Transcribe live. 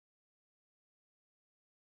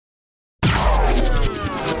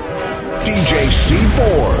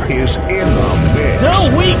C4 is in the mix. The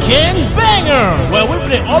Weekend Banger, where we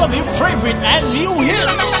play all of your favorite and new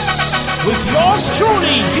hits. With yours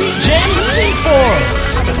truly, DJ C4.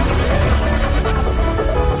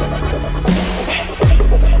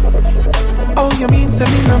 Oh, you mean say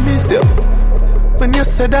me no miss you? When you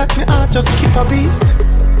say that, me heart just keep a beat.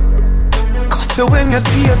 Cause when you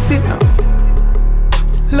see you sit now,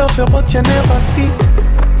 love you but you never see it.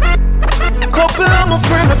 Couple of my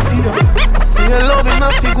friends I see you. Say you love you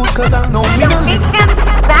not feel good cause I know me. The Weekend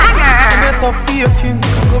Banger. So mess up for your thing.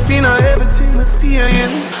 Go in on everything I see you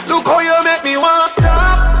in. Look how you make me wanna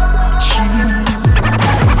stop.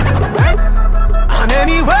 And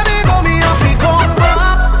anywhere we go, me have to come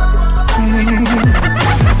back.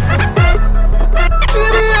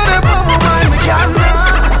 Baby, you're the bomb of mine, we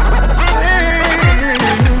cannot say.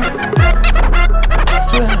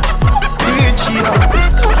 Stop snitchy out,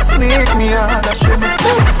 stop snake me out. I should be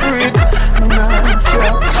too afraid. Me not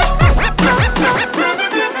feel.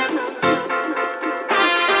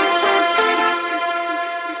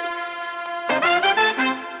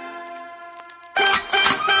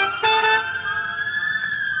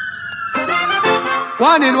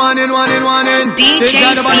 One in. DJ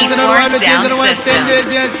C4 Sound System.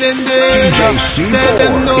 DJ C4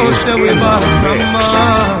 is in the mix.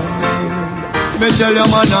 Me tell you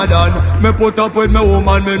man a done. Me put up with me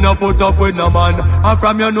woman, me no put up with no man. And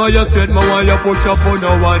from you know you straight, me want you push up on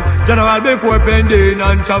no one. General before pending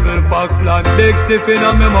and travel Foxland. Big spliff in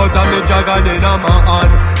a me mouth and me jagger in a my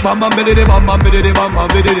hand. Bam bam biddy bam bam biddy bam bam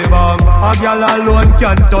biddy bam. A girl alone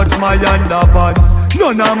can't touch my underpants.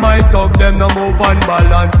 None of my talk, them no move and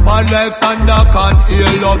balance. My legs under can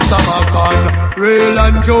heal up some can. Real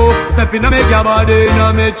and true, step in a make your body in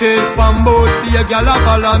a me chase pan boot. Be a girl a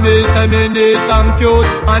follow me, say me neat and cute.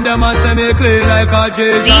 And them a say me clean like a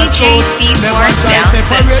Jesus. DJ C4 Sound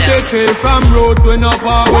System. The tree from road, we no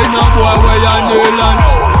power, we no boy, we a nail and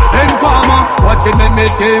informer, watch it make me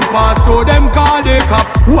take pass. So them call the cop,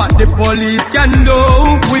 what the police can do.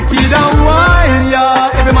 Wicked and wild, yeah.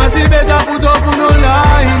 Every man see better put up on no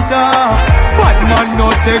lighter. Bad man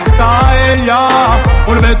no take style,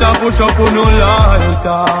 yeah. On better push up on no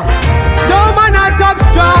lighter. Yo man a top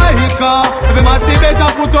striker. Every man see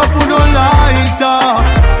better put up on no lighter.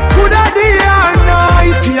 Coulda day or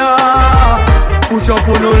night, yeah. Push up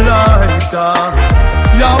on no lighter.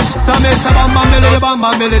 Yo, some make some bam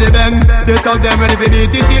bam melody bang. They talk them ready for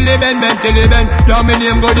beat it till they bend till they bend. Yo, me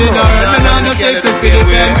name go in the earth, me nah no secret for the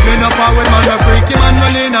pen. Me no power man, no freaky man, no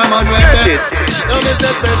lean man, no dead. Now it's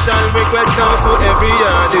a special request out to every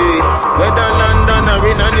yardie. Whether London or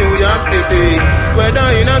in a New York City,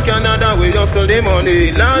 whether in a Canada we hustle the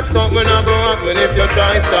money. Lord, something a go happen if you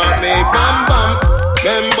try stop me. Bam bam,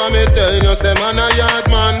 remember me tell you say man a yard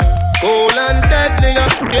man. Cool and deadly, you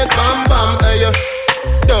get bam bam, hey.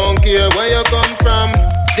 Don't care where you come from.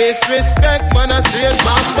 Disrespect, man, a straight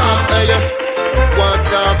bam bam, hey. What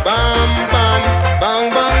a bam bam, bang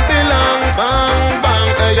bang belong, bang bang,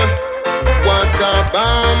 hey. What a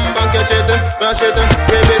bam bang, catch it, flash it,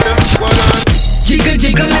 wave it, one on. Jiggle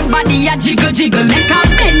jiggle, my body a jiggle jiggle, make a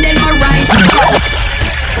bend in my right.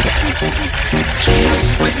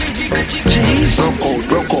 When me jiggle jiggle,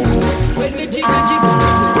 Broco. when me jiggle jiggle.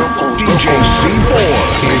 DJ C4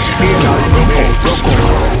 is in the mix.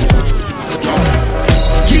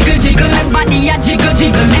 Jiggle jiggle, my body a jiggle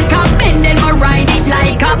jiggle, make a bend and I ride it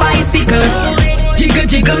like a bicycle. Jiggle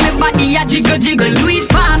jiggle, my body a jiggle jiggle, do it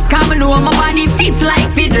fast, come know my body fits like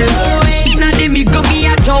fiddle. Inna the middle me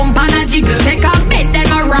a jump and a jiggle, take a bend and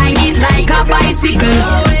I ride it like a bicycle.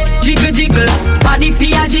 Jiggle jiggle, body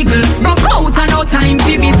fi a jiggle, broke out and no time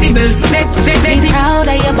fi be civil. Be proud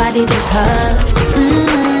of your body because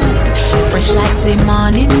fresh like the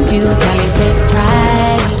morning dew, girl you take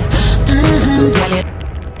pride.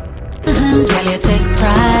 Girl you take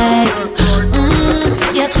pride.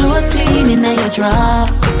 Your clothes clean and now you drop.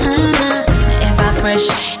 Ever fresh,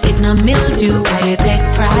 it no mildew. Girl you take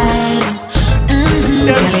pride.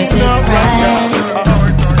 Girl you take pride.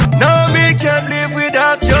 Now me can't live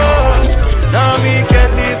without you. Now me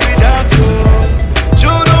can't live without you. You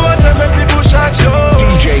know what a messy bush I show.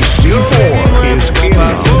 DJ C4 is in the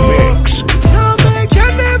mix. Now me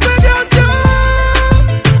can't live without you.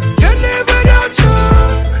 Can't live without you.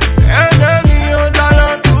 Enemies all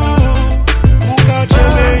on two. Who can't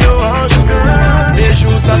change me you want you? Les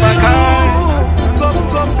jours ça va caille.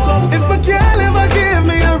 If my girl ever give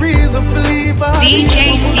me a reason for leave her. DJ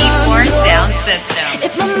C4 Sound System.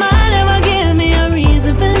 If my mind ever give me a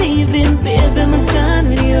reason for leaving, baby, I'm done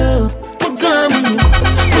with you. We're gone with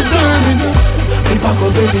you. We pack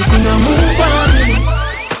up everything and move on.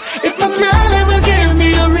 If my girl ever gave me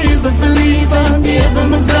a reason for leaving,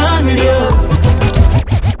 with you.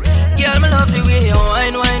 Girl, me love the way you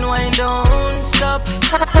wine, wine, wine, don't stop.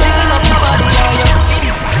 Jiggle up your body, all your feet.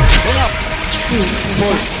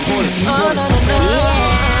 Oh, no, no, no.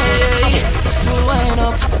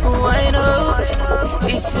 Wine up.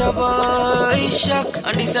 It's your boy, Shock.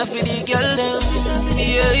 And this a for the girl, them.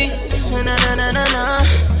 Yeah. Na, na, na, na, na.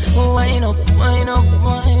 Wine up, wine up,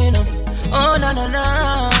 wine up. Oh, na, na, na.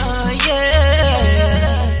 Yeah.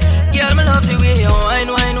 Girl, me love the way you wine,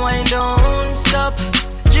 wine, wine, don't stop.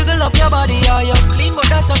 Jiggle up your body, yeah, you're clean, but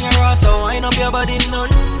that's on your ass. So wind up your body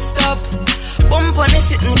non-stop. Bump on the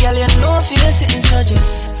sitting, girl, you know if you're sitting, so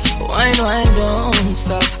just wine, wine, don't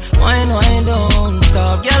stop. Wine, wine, don't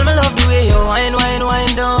stop. Girl, me love the way you wine, wine,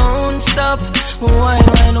 wine, don't stop. Wine,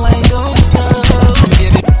 wine, wine, don't stop.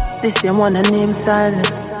 This you wanna name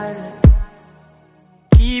Silence.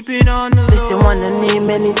 Keep it on the low. This you wanna name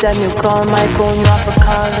anytime you call my phone, you have to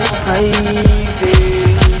call it private.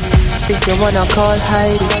 This you wanna call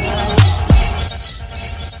Heidi.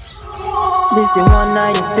 This you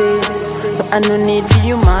wanna your base, so I no need for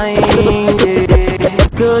you mind. Yeah.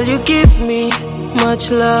 Girl, you give me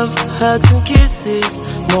much love, hugs and kisses.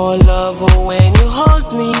 More love when you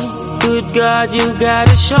hold me. Good God, you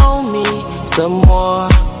gotta show me some more.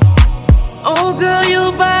 Oh girl,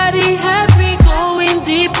 your body has me going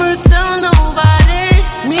deeper, tell nobody.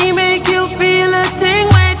 Me make you feel a thing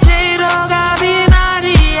when J-Dog I be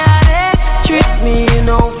naughty. Trick me, you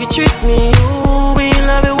know if you trick me, ooh, we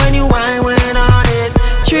love it when you whine when on it.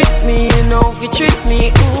 Trick me, you know if you trick me,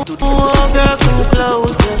 ooh, oh girl, come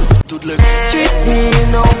closer. Trick me, you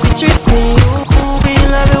know if you trick me, ooh, we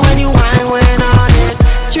love it when you whine when on it.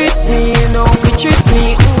 Trick me, you know if you trick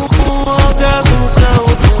me, ooh, oh girl, come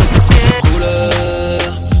closer. Couleur,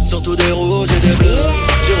 surtout des rouges et des bleus.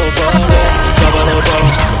 J'y reparle, ça va le parler.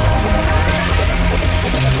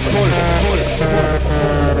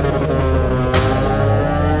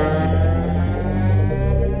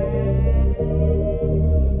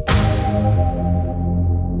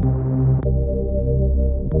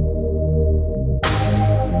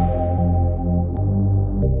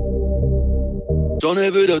 J'en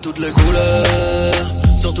ai vu de toutes les couleurs,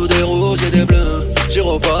 surtout des rouges et des bleus. J'y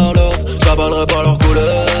reparle, j'avalerai pas leur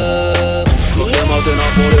couleur. Donc les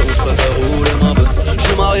maintenant pour les rouges, préfère rouler ma peu.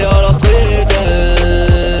 J'suis marié à la street,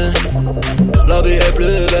 la vie est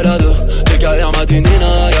plus belle à deux. Les carrières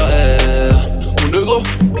matinina, y'a air. Mon négro,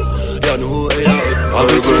 y'a nous et y'a eux.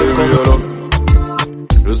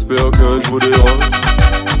 J'espère que je vous dérange.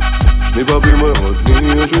 J'n'ai pas pu me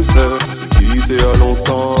retenir, je sais. C'est quitté à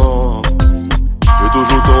longtemps. J'ai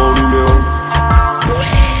toujours ton numéro.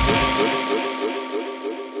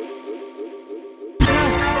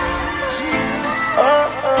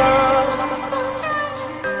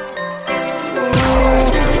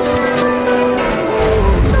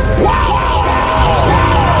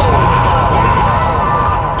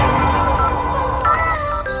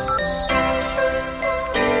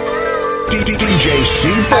 DJ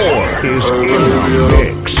C4 is in the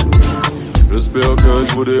mix. J'espère que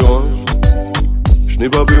je vous dérange. Je n'ai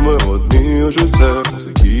pas pu me retenir, je sais. On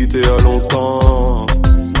s'est quitté à longtemps.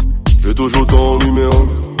 J'ai toujours ton numéro.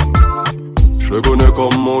 Je le connais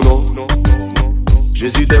comme mon nom.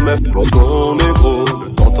 J'hésitais même pour ton négro. De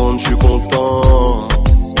t'entendre, je suis content.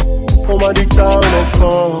 On m'a dit que t'as un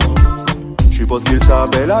enfant. Je suppose qu'il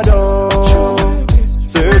s'appelle Adam.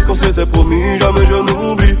 C'est ce qu'on s'était promis, jamais je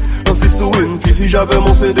n'oublie. Un fils ou une fille si j'avais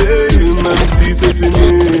mon CD, même si c'est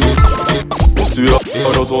fini. Tu as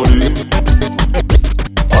pas entendu.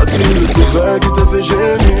 As-tu le secret qui te fait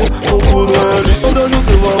gémir? On voudrait lui en donner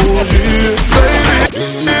te voir rougir.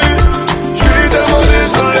 Baby, j'suis tellement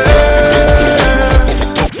désolé.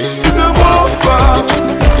 Tu te vois en face,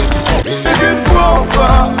 et qu'une fois en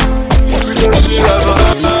face, je suis là-bas.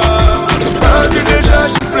 As-tu déjà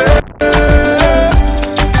giflé?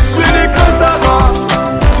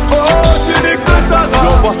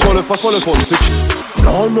 Passe-moi le fond, c'est qui?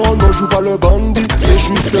 Non, joue pas le bandit. C'est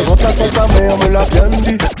juste remplaçant sa mère, me l'a bien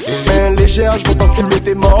dit. Mais légère, je veux pas que tu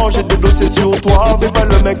l'étais mort. J'ai des dossiers sur toi, mais pas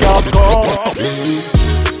le mec hardcore.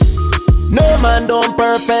 No man don't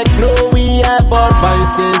perfect, no we have our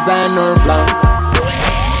vices and our flaws.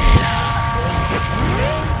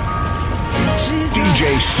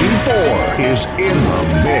 DJ C4 is in the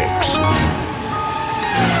mix.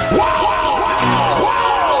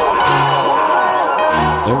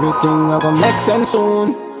 Everything gonna make sense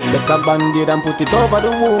soon. Get a band-aid and put it over the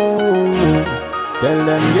wound. Tell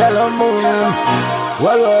them yellow moon.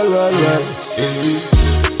 Well.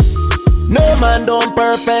 No man don't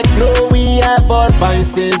perfect, no we have our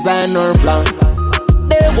vices and our flaws.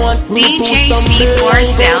 They want me DJ to C4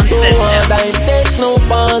 sound system. I take no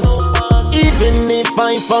pause. Even if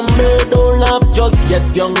I from me, don't laugh just yet.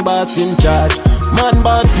 Young boss in charge. Man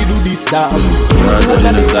born to do this stuff. My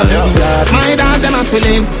dog them a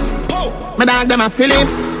feeling. My dog them a feeling.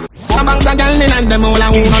 Some bang the girl in and them all a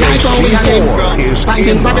who no like how we a live.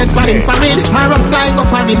 Fighting for bed, fighting for it. My rough flying go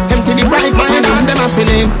for it. Empty the bright. My dog them a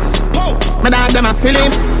feeling. My dog them a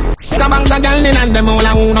feeling. Some bang the girl in and them all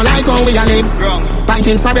a who no like how we a live.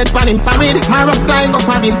 Fighting for bed, fighting for it. My rough flying go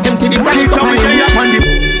for it. Empty the bright. Go for it.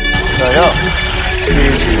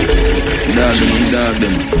 Dog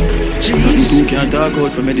them. You can't talk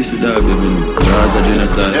out for me, this is dog them. That's a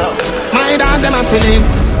genocide. My dog them a feeling.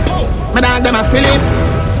 My dog them a feeling.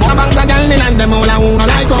 Some bang the girl in and them all a who no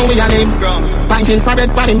like how we a live. Fighting for bed,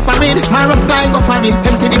 fighting for it. My rough flying go for it.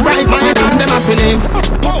 Empty the bright. My dog them a feeling.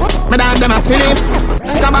 My dog them a feeling.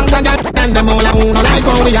 Some bang the girl and them all a who no like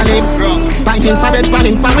how we a live. Fighting for bed,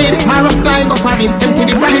 fighting for it. My rough flying go for it. Empty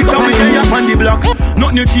the bright. Go for it.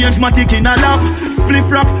 Nothing you change, my tick in a lap. Spliff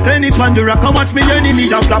rap, any pan the rock. I watch me enemy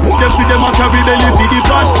a flap. Put them see them a carry belly for the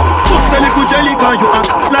pot. Put the little jelly cause you act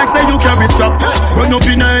like say you carry strap. Run up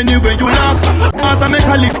in anywhere you knock. As I make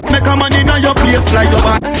a lick, make a man in your place like your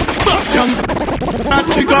back. Back jump. That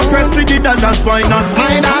chick a press with the dollars, why not?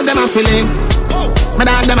 My dog them a feeling. My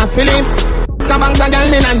dog them a feeling. Come on the girl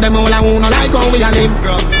in and them all a who no like how we a live.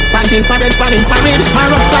 Fighting for bed, fighting for it. My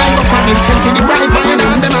rough flying go for it. Empty the bright. My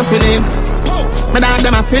dog them a feeling. My dog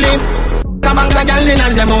them a feeling. Come on the girl in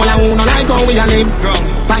and them all a who no like how we a live.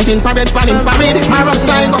 Fighting for bed, fighting for it. My rough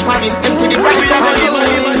flying go for it. Empty the bright. Over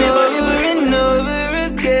and over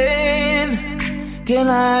again. Can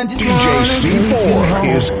I just DJ C4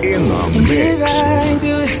 is in the mix. Right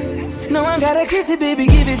to it. No, I gotta kiss it, baby.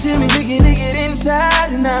 Give it to me. Lick it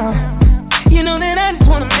inside now. You know that I just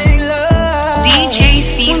wanna make love. DJ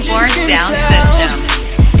C4 Sound System.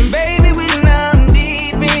 And baby, we now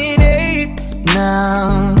deep in it.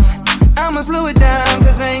 Now I'ma slow it down,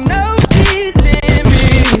 cause ain't no speed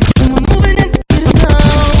limit. When we're moving into the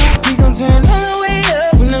zone, we gon' turn all the way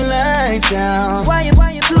up when the lights down. Why you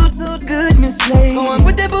too good, Miss Lady? Going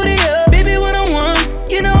with that booty up, baby, what I want.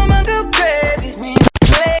 You know I'ma go crazy. We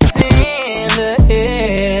in the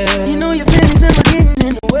air. You know your feelings never getting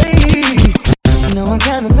in the way. You know I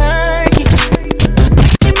kinda like it.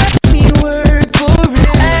 You make me work for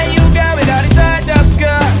it. Hey, you got me, got it tied up,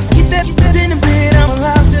 girl. Get that in the bed, I'm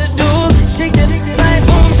allowed to do. Shake that like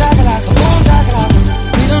boom, takalaka, boom, takalaka.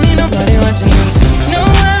 We don't need nobody watching us. No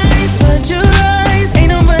eyes but your eyes.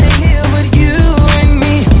 Ain't nobody here but you and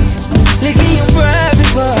me. Licking your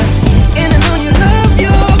private parts. And I know you love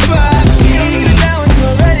your privacy. You don't need it now when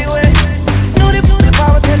you're ready with. Know the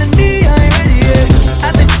power telling me I ain't ready yet. I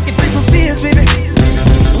think it brings my fears, baby.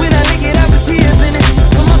 When I lick it out with tears in it.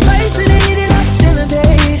 Put my face in it, eat it up till the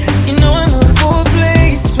day. You know I love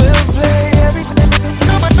foreplay, 12 play, every step.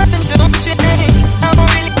 No, but nothing don't change. I don't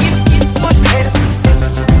really keep what haters.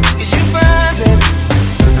 You find it,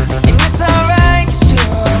 and it's alright.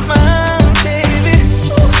 You're mine, baby.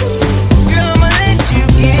 Girl, I'ma let you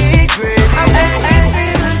get great. I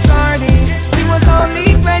started. She was only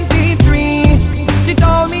 23. She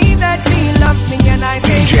told me that she loves me, and I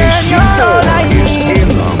said, girl, you're all I need.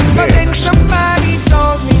 But then somebody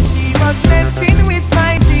told me she was messing with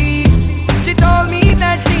my G. She told me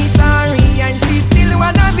that she's sorry and she still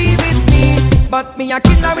wanna be with me. But me a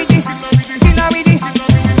kill her with it, kill her with it,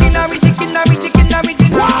 kill her with it, kill her with it, kill her with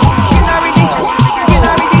it, kill her with it, kill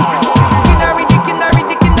her with it, kill her with it, kill her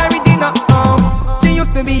with it, kill her with it. No, she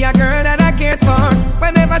used to be a girl that I cared for.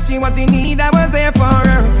 Whenever she was in need, I was there for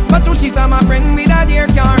her. But when she saw my friend with a dear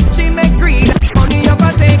car, she make greed, money up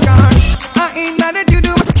and take her. I ain't mad that you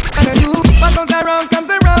do what I do. What comes around, yes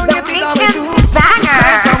it always do.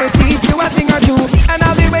 I always teach you a thing or two, and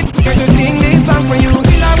I'll be waiting to sing this song for you.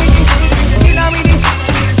 Kill her with it, kill her with it,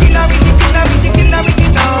 kill her with it, kill her with it, kill her with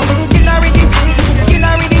it now. Kill her with it, kill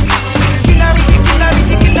her with it, kill her with it, kill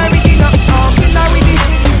her with it, kill her with it now. Kill her with it,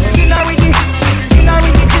 kill her with it, kill her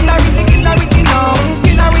with it, kill her with it, kill her with it now.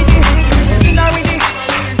 Kill her with it, kill her with it,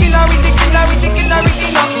 kill her with it, kill her with it, kill her with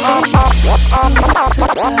it now.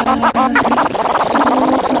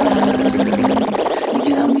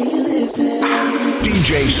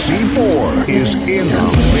 DJ C4 is in the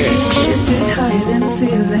mix.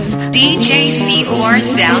 DJ C4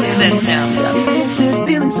 Sound System.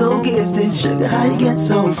 Feeling so gifted, sugar, how you get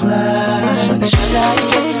so fly? Sugar, sugar, how you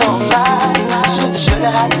get so fly? Sugar, sugar,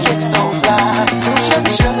 how you get so fly?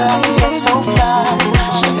 Sugar, sugar, how you get so fly?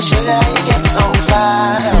 Sugar, sugar, how you get so fly?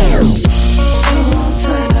 So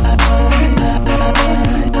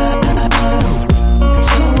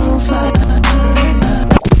tight.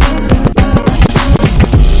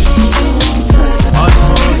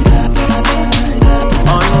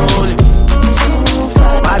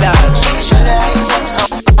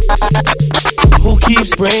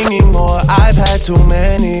 too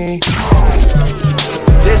many.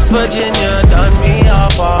 This Virginia done me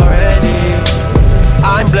off already.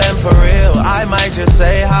 I'm blamed for real, I might just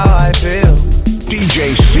say how I feel.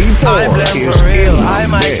 DJ C4 I'm blamed is for real, in the I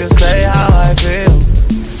might mix. just say how I feel.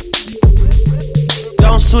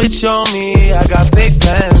 Don't switch on me, I got big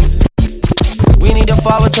plans. We need to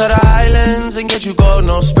forward to the islands and get you gold,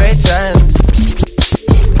 no spray tans.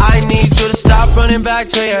 I need you to stop running back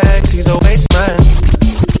to your ex, he's a waste man.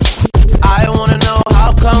 I wanna know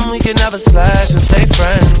how come we can never slash and stay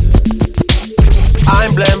friends.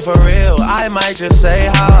 I'm blamed for real, I might just say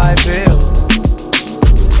how I feel.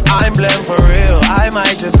 I'm blamed for real, I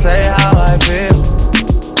might just say how I feel.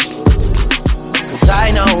 Cause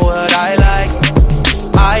I know what I like,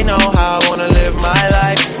 I know how I wanna live my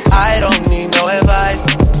life. I don't need no advice,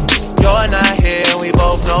 you're not here and we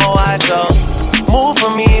both know why. So move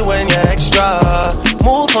for me when you're extra,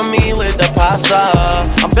 move for me with the pasta.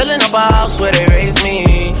 I'm building up a house where they raise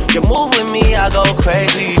me. You move with me, I go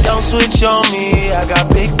crazy. Don't switch on me, I got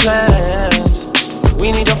big plans.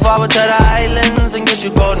 We need to forward to the islands and get you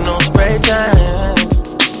golden, no spray tan.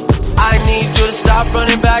 I need you to stop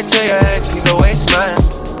running back to your ex, he's a waste man.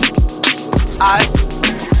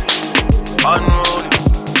 Unruly.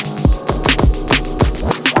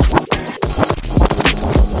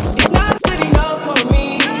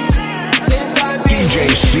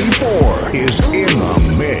 DJ C4 is in the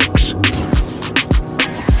mix.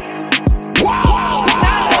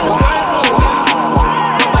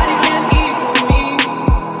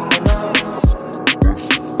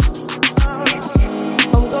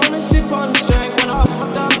 I'm gonna sip on the strength when I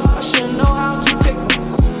fucked up. I should know how to pick her.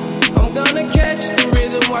 I'm gonna catch the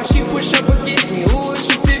rhythm while she push up against me. Ooh,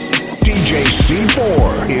 she tipsy. DJ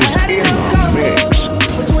C4 is in the mix.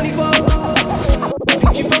 For 24,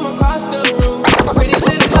 picked you from across the room. Pretty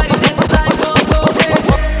little body dancing like go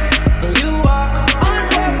baby. And you are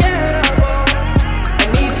unforgettable. I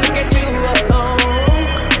need to get you alone.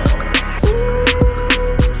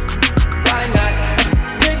 Why not?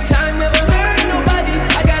 Good time never hurt nobody.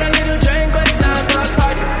 I got a little drink, but it's not my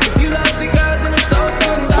party. If you love the girl, then I'm so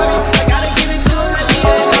sorry. I gotta give it to her, let me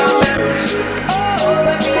in my marriage. Oh,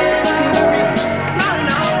 let me in a hurry.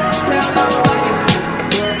 No, tell nobody.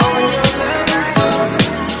 You're on your level too.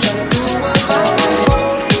 Tryna do what I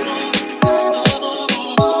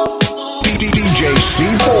DJ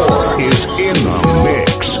C4 is in the mix.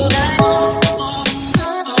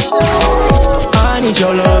 I need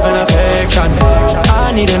your love and affection.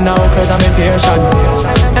 I need to know cause I'm impatient.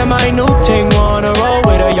 And my new ting wanna roll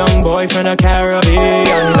with a young boy from the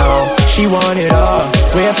Caribbean. No, she want it all.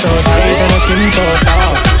 We're so tight and her skin so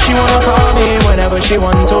soft. She wanna call me whenever she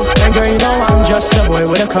want to. And girl, you know I'm just a boy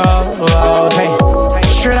with a cause. Hey,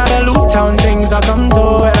 straight out of Luke Town, things I come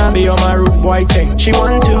through and I be on my root boy thing. She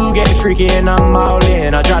want to get freaky and I'm all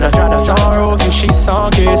in. I try to sorrow if she's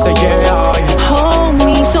sonky, say yeah. Hold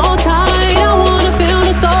me so tight, I wanna feel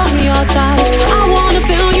the thought in your thighs. I wanna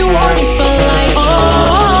feel you want this for life. Oh,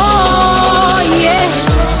 yeah.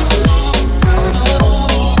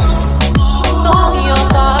 Thought in your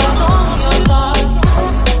thighs.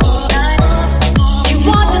 You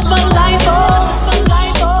want this for life, oh.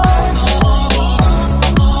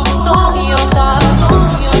 Thought in your thighs.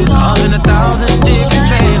 All in 1,000 different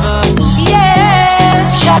flavors. Yeah.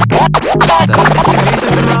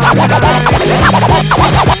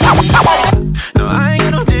 No, I ain't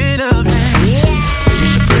got no dinner plans, so you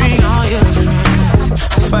should bring all your friends.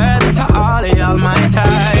 I swear that to all of y'all my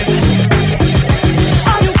type.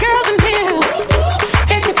 All you girls in here,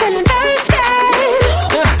 if you're feeling thirsty,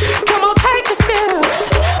 come on, take a sip,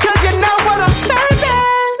 'cause you know what I'm serving.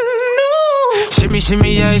 Shimmy,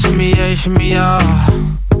 shimmy, yeah, shimmy, yeah, shimmy, yeah.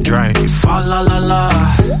 Drink, swalla la la.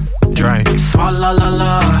 Drink, swalla la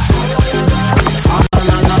la. Swalla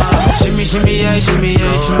la la. Shimmy, shimmy, yeah, shimmy,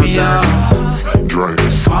 yeah, shimmy, yeah. Drink,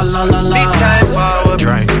 swalla la la. Big time forward.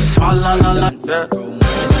 Drink, swalla la la.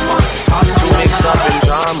 To mix up in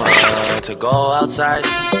drama, to go outside.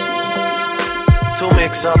 To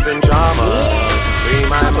mix up in drama, to free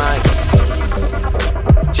my mind.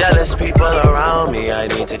 Jealous people around me, I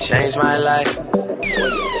need to change my life.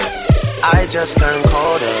 I just turn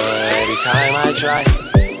colder every time I try.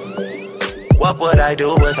 What would I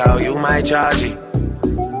do without you, my Georgie?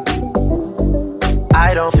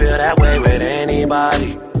 I don't feel that way with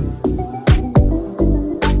anybody.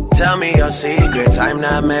 Tell me your secrets, I'm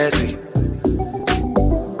not messy.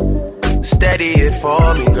 Steady it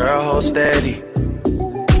for me, girl, hold steady.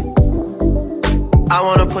 I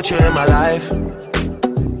wanna put you in my life.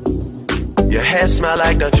 Your hair smell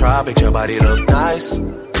like the tropics, your body look nice.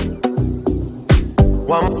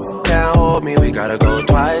 One can't hold me, we gotta go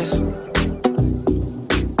twice.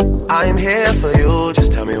 I'm here for you,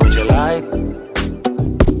 just tell me what you like.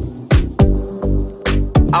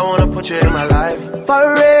 I wanna put you in my life.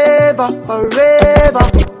 Forever, forever,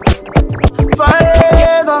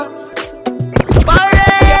 forever,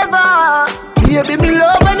 forever. Baby, me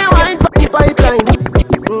love when I wine for the pipeline.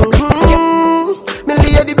 Me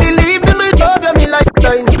lady, believe me, me love you, me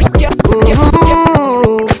lifetime.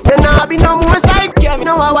 Then I be no more side, me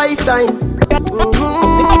no a wife time.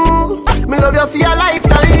 Me love you for your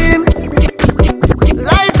lifetime.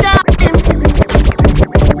 Lifetime.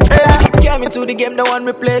 Me to the game, the one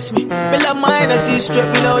replace me. Me love mine, I see straight,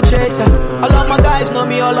 me no chaser. All of my guys know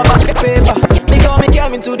me all about the paper. Me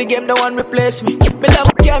came into the game, the one replace me. Me love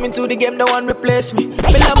came into the game, the one replace me.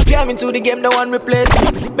 Me love came into the game, the one replace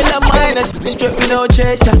me. Me love mine, I see straight, me no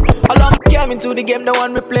chaser. All of my came into the game, the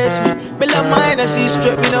one replace me. Me love mine, I see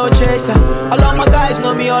straight, me no chaser. All of my guys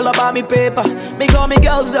know me all about me paper. Me got me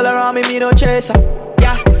girls all around me, me no chaser.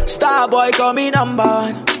 Yeah, star boy call me number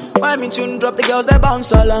one. When me tune drop, the girls they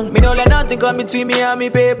bounce along. Me no let nothing come between me and me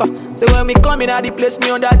paper. So when me come in at the place,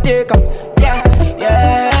 me undertaker. Yeah,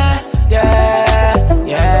 yeah, yeah,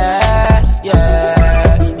 yeah,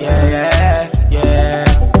 yeah, yeah, yeah.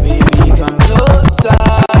 Baby, come closer.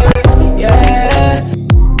 Yeah,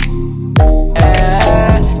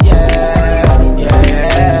 yeah, yeah,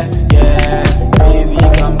 yeah, yeah. Baby,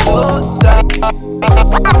 come closer.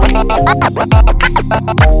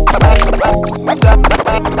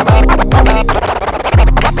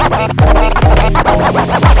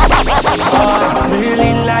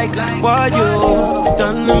 Really like what you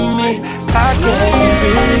done to me. I can't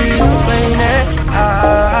really explain it. I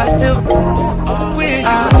still with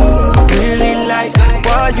you. Really like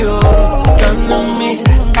what you done to me.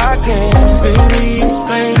 I can't really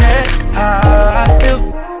explain it. I still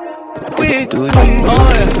with you.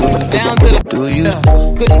 Down to the do you?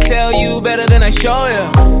 Couldn't tell you better than I show you.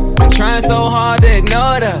 Trying so hard to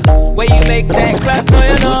ignore the way you make that clap on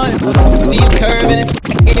your noise. See you curving and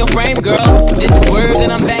in your frame, girl. Just swerve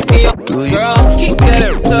and I'm back in your girl. Keep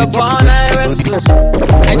that up all night restless.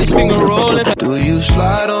 And just finger rolling. Do you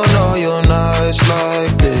slide on all your nights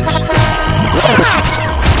like this?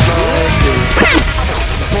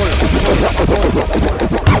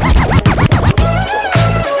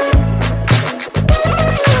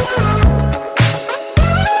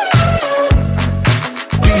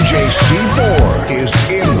 DJ C4 is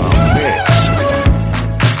in the mix.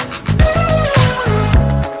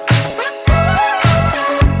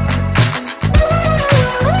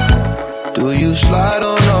 Do you slide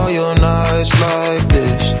on all your nights like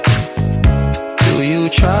this? Do you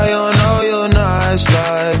try on all your nights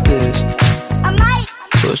like this? I might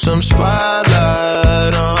put some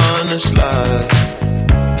spotlight on the slide.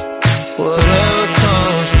 Whatever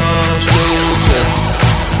comes through.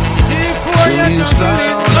 Do you slide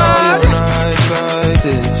on all your nights like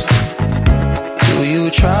this? Do you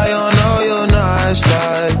try on all your nights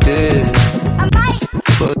like this?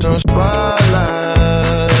 Put some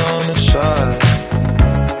spotlight on the side.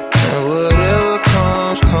 And whatever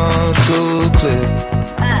comes through clear.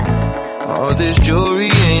 All this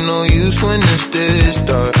jewelry ain't no use when it's this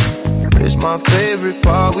dark. It's my favorite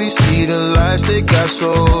part, we see the lights that got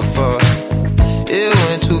so far. It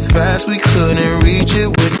went too fast, we couldn't reach it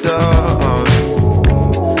with the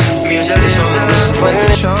it's on the wrist like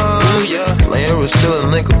a charm, yeah. Laying was still a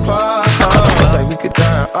link apart. Like we could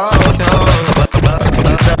die all young. Like we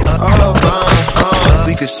could die all blind. If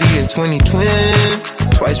we could see in 2020,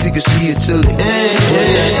 twice we could see it till the end. Put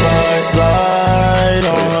that spotlight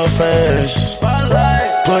on her face.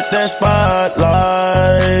 Put that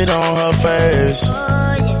spotlight on her face.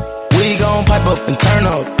 We gon' pipe up and turn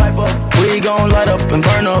up. We gon' light up and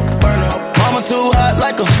burn up. Mama too hot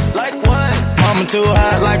like a what? Mama too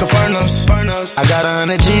hot like a furnace. I got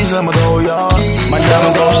 100 G's, I'ma go, y'all. My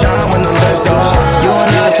diamonds gon' shine when the lights go. You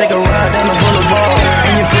and I take a ride down the boulevard,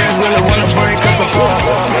 and your friends really wanna break us apart.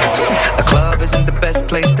 A club isn't the best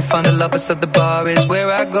place to find a lover, so the bar is where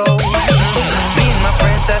I go. Me and my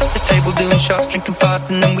friends at the table doing shots, drinking fast,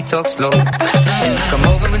 and then we talk slow. Come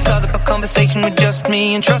over and start up a conversation with just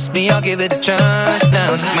me, and trust me, I'll give it a chance.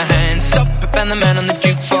 Now take my hand, stop it, and the man on the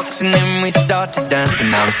jukebox, and then we start to dance.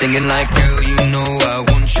 And now I'm singing like, girl, you know I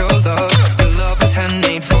want your love. Your love was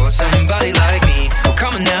handmade for somebody like me. Well,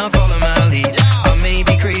 come on now, follow my lead. I may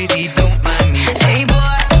be crazy, don't mind me. Hey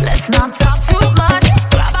boy, let's not talk too much.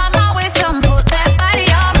 Grab on my waist and put that body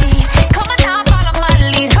on me. Come on now, follow my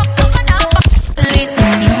lead. Come on now, lead.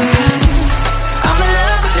 I'm in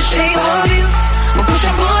love with the shape of you. We'll push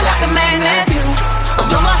and pull like a magnet do.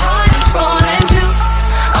 Although my heart is falling too.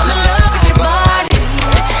 I'm in love with your body.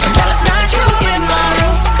 And last night you in my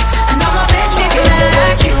room. And all my bitches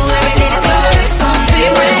like you every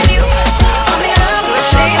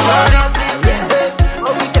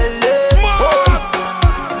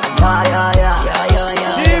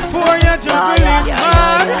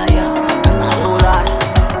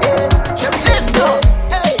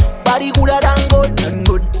body gooder than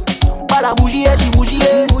good. But a bougie,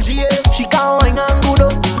 she can't wine and good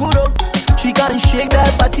up. She can shake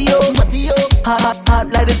that body up. Hot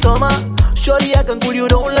like the summer. Shorty, I can cool you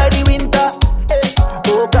down like the winter.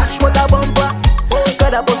 Oh gosh, what a bumper.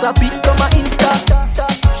 Gotta post a pic on my Insta.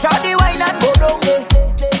 Shorty wine and go down there.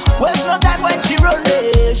 Well, no time when she run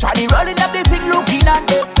there. Shorty rolling up the thing looking at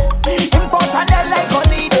me. Important that like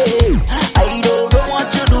holidays. I don't know what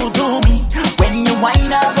you do to me. When you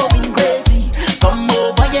wine I'm going crazy. Come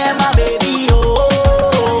over here my baby, oh.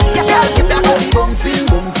 Girl, keep that body bouncing.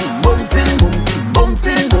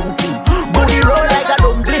 Booty roll like a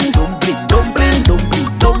dumpling.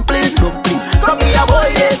 Come here boy,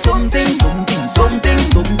 there's something.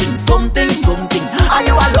 Are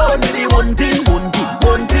you alone with the one thing?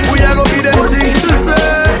 We are gonna be them things to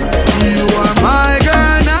say. You are my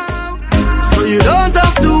girl now, so you don't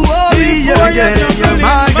have to worry again. You're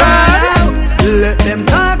my girl now. Let them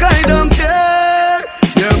talk, I don't care.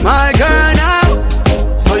 You're my girl now,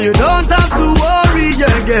 so you don't have to worry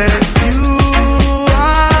again. You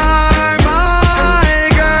are my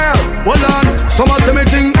girl. Hold on, some of them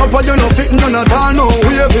think up and you no fit none at all. No,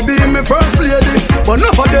 we have to be my first lady. But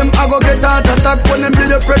enough of them I go get heart attack when them be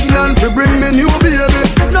pregnant to bring me new baby.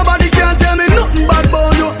 Nobody can tell me nothing bad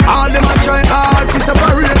about you. All them a try hard to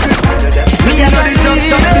separate me. Me and the judge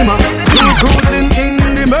that simmer, you cruising in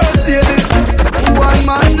the Mercedes. One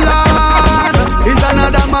man lost is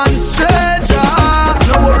another man's treasure.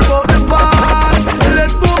 No worry about the past,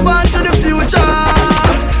 let's move on to the future.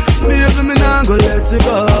 Baby, me nah go let you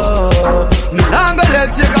go. Me nah go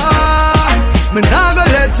let you go. Me nah go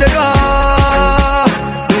let you go.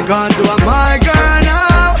 Because you are my girl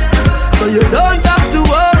now, so you don't have to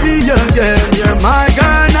worry again. You're my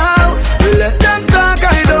girl now. Let them talk,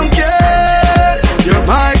 I don't care. You're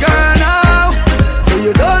my girl now, so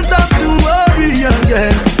you don't have to worry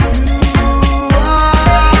again. You are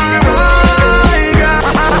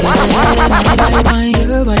my girl.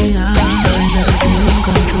 Your body now,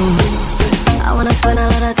 I wanna spend a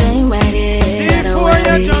lot of time right here. I don't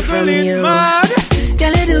wanna leave from you.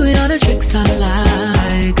 Girl, you doing all the tricks I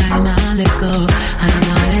like. I not let go.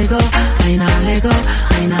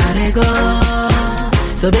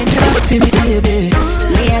 So bend down to me, baby.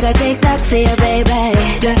 Me, I gotta take that for you, baby.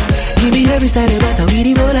 Yeah, give me every style about the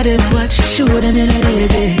weedy bowl of them. Watch, show them in a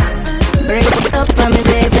lazy. Break it up for me,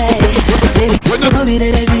 baby. Baby, know me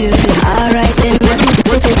that I be a thing. Alright then,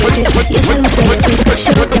 put it. You tell me say it,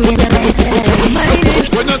 show them in a lazy.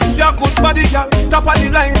 When you see a good body, girl, top of the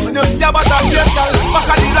line. When you see a bad girl,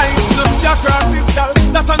 back of the line. When you see a crosses, girl,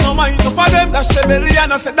 that a no mind. So for them, that's the belly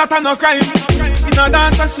and I said that a no crime. In a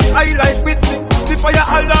dance and she I like with me. The fire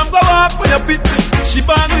alarm go up when you pit me. She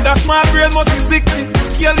born with a small brain, must be sickly.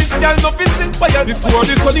 Careless girl, no fishing fire. Before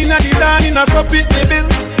the sun in a the dawn, in a so pit me bill.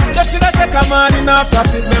 You shoulda take a man in a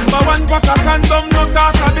profit. Remember one pack of condom, no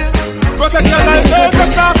cost a bill. Protect your life, don't go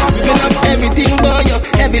sharp. You love everything about you.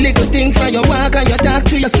 Every little thing from your walk and your talk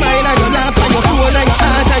to your smile and your laugh and your soul and your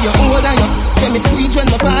heart and your hold and your. Tell me squeeze when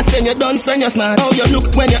you pass, when you dance, when you're smart. How you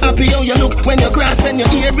look when you're happy, how you look when you cross, when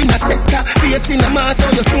you're here in a sector. Face in a mask,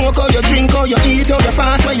 how you smoke, how you drink, how you eat, how you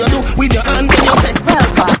fast, what you do with your hand when you set.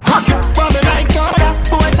 But me like soda,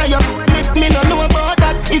 boy say you. Me no know about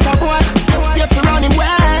that. If a boy, you surround him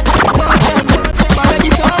well. But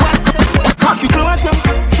baby soda, cock you close up,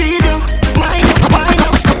 feed you, mind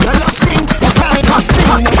up. Your love sing, your time sing.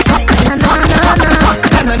 Na.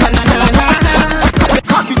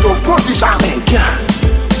 Cock it up, position me, girl.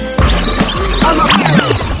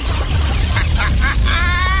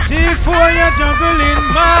 See for you juggling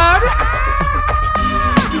mad.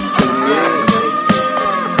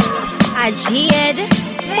 A G-Ed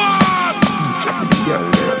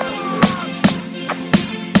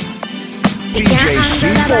DJ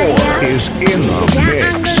C4 is in the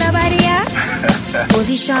mix.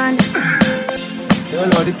 Position. You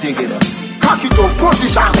know the thing it up. Cock it up,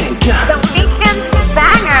 position me, girl. The weekend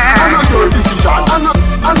banger. I know your decision. I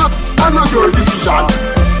know your decision.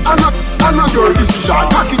 I know your decision.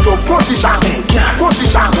 Cock it up, position me, girl.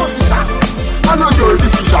 Position. I know your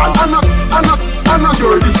decision. I know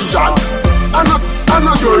your decision. I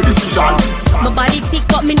know your decision. My body thick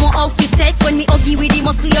but me know how to set. When me ugly with the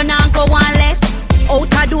muscle you now go one left.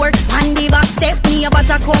 Out a door, pan the back step. Me a boss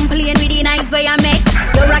a complain with the nice way I make.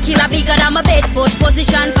 You're a killer bigger than my bed foot.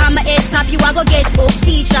 Position pan my head top, you a go get up.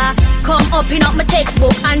 Teacher, come up in up my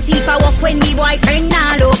textbook. Auntie if I walk when me boyfriend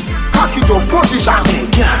now look. Cock it up, position me,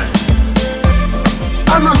 girl.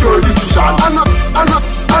 I know your decision. I know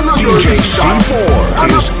your decision. DJ C4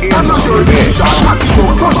 is in the mix. Cock it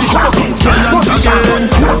up, position me, girl. Position.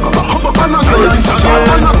 I know your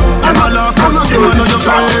decision. I them a laugh from them a know your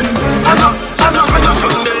friend.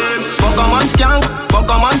 Pokemon skank,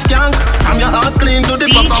 Pokemon skank. From your heart clean to the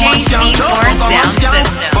Pokemon skank. DJ C4 sound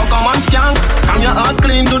system. Pokemon skank. From your heart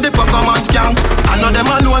clean to the Pokemon skank. I know them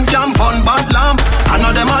alone can burn bad lamp. I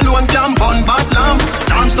know them alone can burn bad lamp.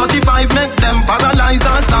 Dance 35 make them paralyze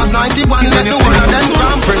us. Stars 91 make the one of them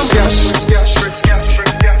cramp. Fresh cash,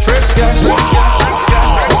 fresh cash,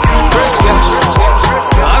 fresh cash.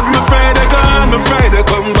 As my Friday gone, my Friday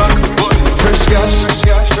come back. Fresh cash,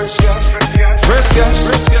 fresh cash.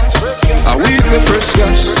 I we say fresh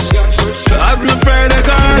cash. As my Friday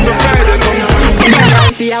gone, my Friday come back.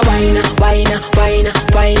 Wine, wine, wine, wine,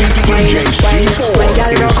 wine, wine, wine,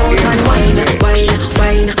 girl rock out and wine, wine,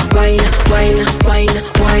 wine, wine, wine,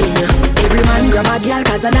 wine. Every man grab a girl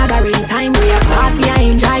 'cause another in time we a party I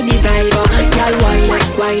enjoy the vibe. Girl wine,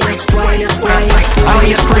 wine, wine, wine. I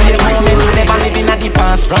just pray the moments we never living at the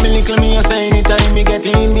past. From a little me I say anytime me get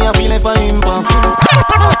in me I feel like a impact.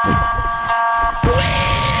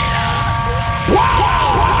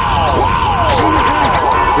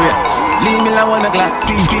 Leave me alone, my glass.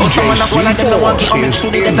 Oh, someone of one of them don't want to homage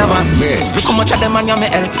to the better ones. Look how much of them on your me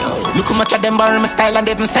help. Look how much of them borrow my style and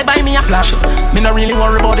didn't say buy me a flash. Me not really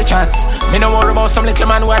worry about the chance. Me not worry about some little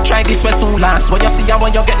man who I try this way soon last. What you see and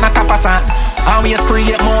when you get not a passant. Always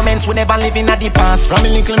create moments we never living at the past. From a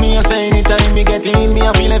little me I say anytime me get in me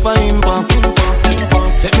I feel like a impact.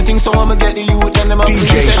 Set me things so I'ma get the youth and them a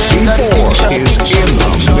DJ C4 is in the mix.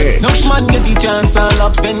 No man get the chance and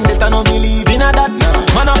love spend it and no believe in a that.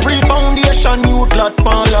 Man a pre-foundation youth lot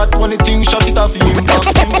pan lot. When the thing shut it off you impact.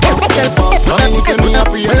 No little me a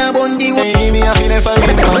pre hey me a feel like a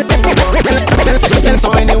impact. Set me things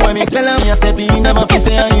so anyway me a step in them a fi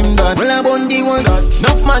say I'm that.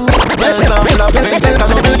 No man get the chance and love spend it and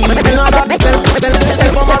no believe in a that.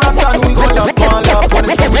 Say come a rap and we go lock pan lot. When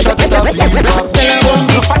the thing shut it off you impact.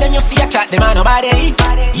 Look for them, you see a chat, them a nobody.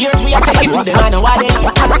 Years we are taking to them a nobody.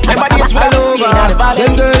 Remember days we are staying in the valley.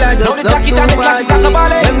 Now the jacket and the glasses at the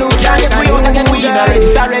valley. Can't get we out again, we in already,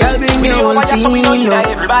 sorry. We know over just so we know you know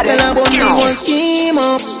everybody. Girl, Bundy one scheme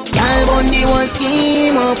up. Girl, Bundy one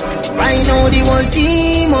scheme up. Right now the one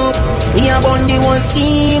team up. We are Bundy one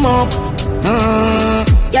scheme up.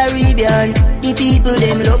 Caribbean, the people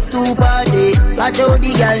them love to party. Watch out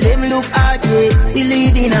the girl them look at it. We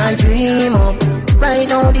live in a dream up. Right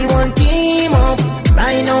now the one team up.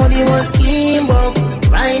 Right now the one scheme up.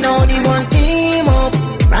 Right now the one team up.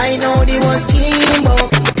 Right now the one scheme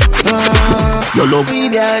up. Your love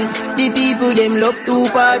Caribbean, the people them love to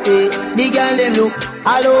party. The girl them look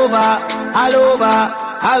all over, all over,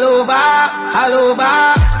 all over, all over.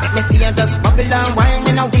 Me see her just bubble and wine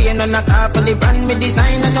in a way and knock off for the brand me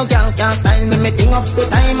design and no girl can't style me. Me think up to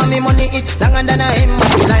time and me money it longer than a him.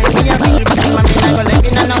 Like me a beat and me like a leg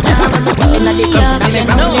in a no car and me put in a the club and me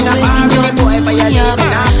round in a bar and me boy for your leave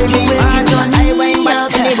and after me bar and I wine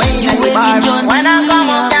back anyway in the bar. When I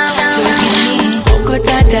come up down so Boko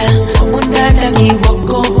dada, undada ki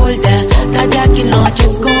woko holda, dada ki no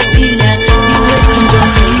cheko pila, you waiting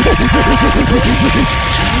Johnny.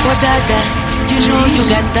 Boko dada. You know you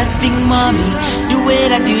got that thing, mommy. The way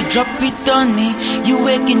that you drop it on me, you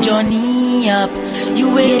waking Johnny up. You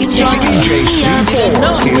waking Johnny up. You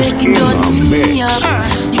know you waking Johnny up.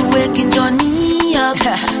 You waking Johnny up.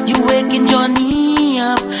 You waking Johnny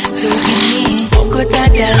up. So give me Boko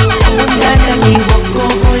dada, dada ki woko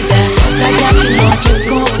holda, dada ki no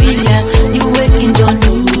cheko pila. You waking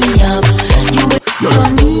Johnny up. You waking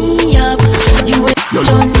Johnny up. You waking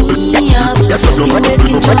Johnny up. You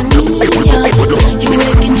waking Johnny up. You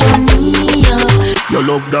making Johnny up. You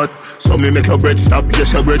love that, so me make your bread stop.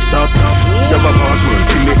 Yes, your bread stop. You have a password,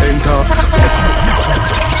 see me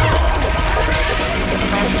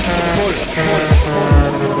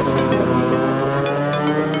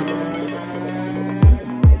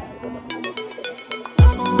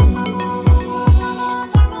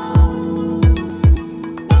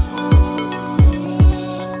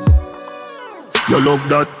You love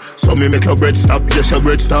that, so me make your bread stop. Yes, your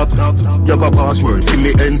bread stop. You have a password, see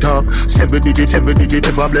me enter. 7 digits,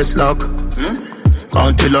 ever bless luck.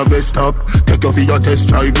 Can't tell a best stop. Take you for your test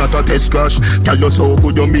drive, not a test crash. Tell you so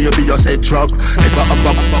good you maybe a set track. Never have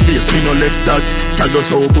a base, me no left that. Tell you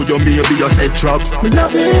so good you maybe a set track. Me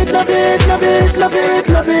love it, love it, love it, love it,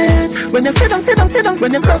 love it. When you sit down,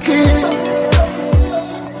 when you rock it.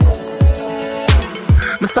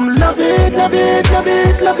 Me some love it, love it, love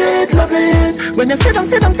it, love it, love it. When you sit down,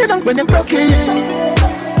 when you rock it.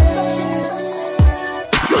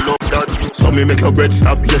 You love that, so So me make your bread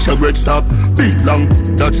stop, yes your bread stop. Big long,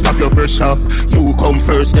 that stop your pressure. You come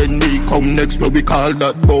first, then me come next. Where we call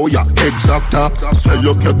that boy, exacta. Swell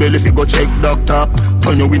up your belly if you go check doctor.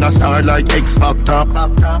 Turn you in a star like X Factor.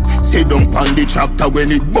 Sit down on the tractor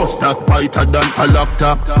when it bust that whiter than a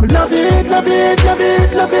laptop. Love it, love it, love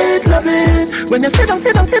it, love it, love it. When you sit down,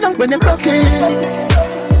 when you rock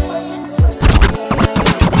it.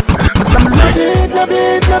 Some love it, love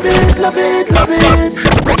it, love it, love it, love it.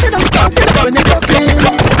 Sit down when you rock it.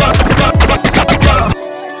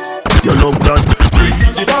 You love that.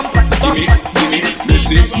 Gimme,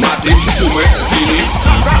 Lucy, Martin, Tume, Vini,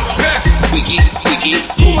 Saka, Wiki,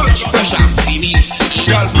 too much pressure, Vini.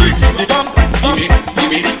 Girl, break the bump.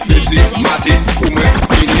 Gimme, Lucy, Martin, Tume,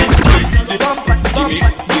 Vini,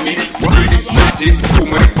 Gimme, Martin,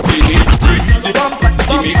 Tume, Vini,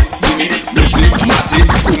 Gimme, Lucy, Martin,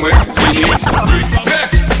 Tume, Vini,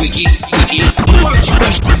 Wiki, too much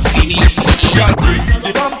pressure, Vini. Girl, break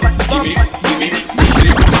the bump. Gimme, Lucy,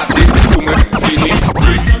 Martin, Tume, Vini,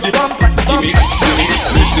 Gimme,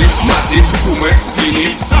 Lucy, Martin, Tume, Vini,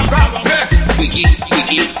 Saka, Wiki,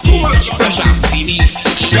 too much pressure, Vini.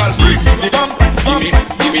 Girl, break the bump.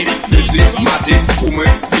 Gimme, Lucy, Martin, Tume,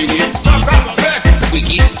 Vini, Saka,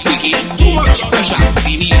 Wiki, too much pressure,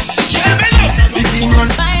 Vini. Yeah, mellow, the thing on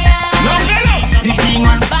fire. No mellow, the thing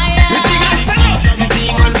on fire. The thing on sell, the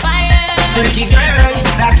thing on fire. Freaky girls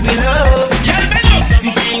that we love. Yeah, mellow,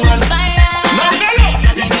 the thing on fire. No mellow,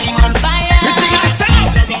 the thing on fire. The thing on sell,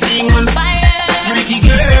 the thing on fire. Freaky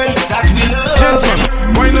girls that we love.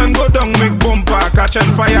 Gentlemen, wine and go down, make bumper, catch on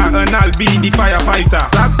fire, and I'll be the firefighter.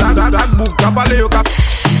 That book, Kabaleo Kap.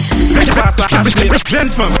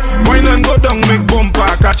 Gentlemen, wine and go down, make bumper,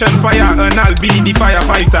 catch on fire, and I'll be the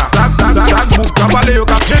firefighter. That book, Kabaleo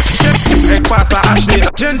Kap. Ashley.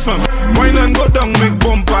 Gentlemen, wine and go down, make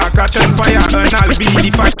bumper, catch on fire, and I'll be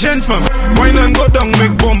the fire. Gentlemen, wine and go down,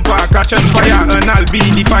 make bumper, catch on fire, and I'll be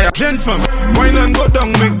the fire. Gentlemen, wine and go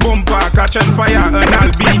down, make bumper, catch on fire, and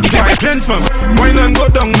I'll be the fire. Gentlemen, wine and go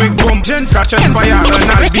down, make bumper, catch on fire, and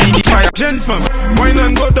I'll be the fire. Gentlemen, wine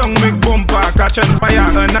and go down, make bumper, catch on fire,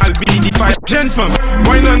 and I'll be the fire. Gentlemen,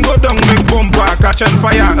 wine and go down, make bumper, catch on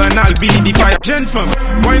fire, and I'll be the fire. Gentlemen,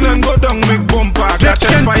 wine and go down, make bumper, catch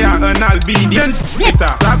on fire, and I'll be the fighter.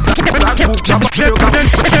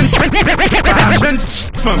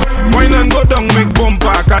 Wine and go down, make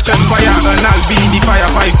bumper, catch on fire, and I'll be the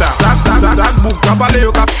firefighter. That book,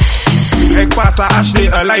 Kabaleo Kap. Ek pasa Ashley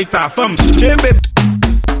a lighter. Femme, chebe.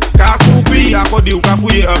 Kakupi, akodi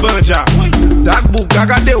ukafuye a banja. That book,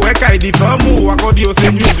 gagade weka di famu. Akodi o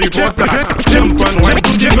se news reporter. Jump on, wine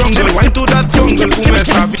to the jungle, wine to that jungle.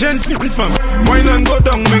 Umesa, femme. Wine and go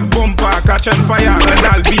down, make bumper, catch on fire, and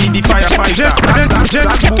I'll be the firefighter.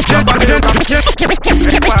 That book, Kabaleo Kap.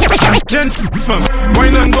 Femme,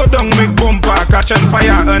 wine and go down, make bumper, catch on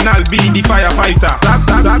fire, and I'll be the firefighter.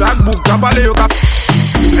 That book, Kabaleo Kap.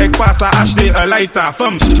 Ek pasa Ashley a lighter.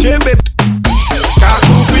 Femme, chebe.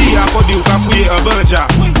 Kakupi, akodi ukafuye a banja.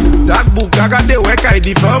 That book, gagade weka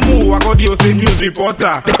di famu. Akodi o se news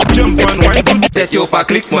reporter. Jump on, wine to Tete yo pa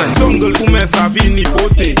click man. Songle umesa vini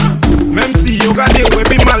kote. Même si yo gade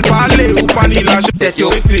webi mal pale. Ou pani la Tete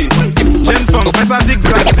yo Jeune femme, fais ça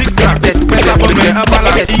zigzag. Fais ça pour me a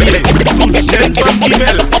baladiller. Jeune femme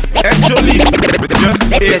email, est jolie. Just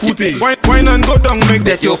écoutez. Wine and go down, make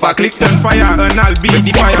Tete yo pa click on fire, and I'll be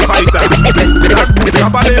the firefighter.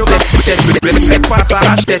 Kabaleo Kap. Pasa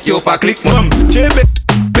Ash. Tete yo pa click man. Chebe.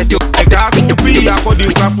 Tete yo Kakupi, akodi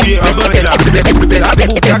ukafuye a banja. That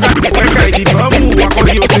book, gagade weka di famu.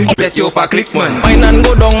 Akodi o se Tete yo pa click man. Wine and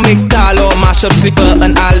go down, make tall or mash up slipper,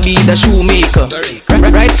 and I'll be the shoemaker.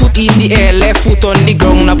 Right foot in the air, left foot on the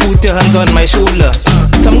ground. Now put your hands on my shoulder.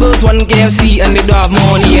 Some girls want KFC and they don't have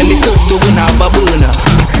money, and they still don't have a burner.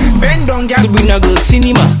 Bend down, girl, to bring a good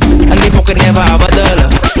cinema, and they pocket never have a dollar.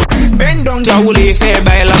 Bend down, girl, will they fair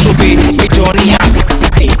by La Sophie with Johnny.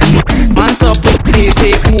 Man top, they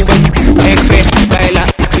say move egg fair by La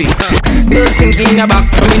Sophie. Girls thinking your back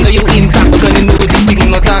from me, know you intact, cause you know the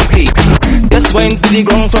thing not happy. Just went to the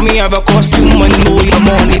ground from me, have a costume, and know your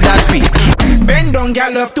money that be. Bend down,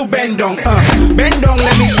 girl, love to bend down. Bend down,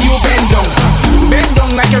 let me see you bend down. Bend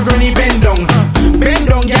down like a granny, bend down. Bend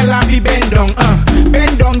down, girl, happy bend down.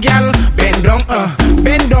 Bend down, girl, bend down.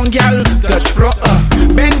 Bend down, girl, touch floor.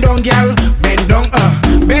 Bend down, girl, bend down.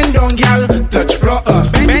 Bend down, girl, touch floor.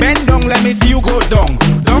 Bend down, let me see you go down.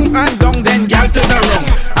 Down and down, then girl turn around.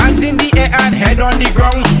 Hands in the air and head on the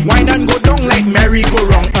ground. Wine and go down like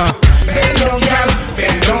merry-go-round. Bend down, girl,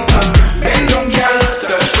 bend down. Bend down, girl,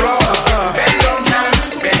 touch floor. Bend down, girl,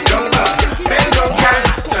 bend down. Bend down, girl,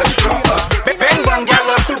 touch floor. Bend down, girl,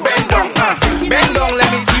 love to bend down.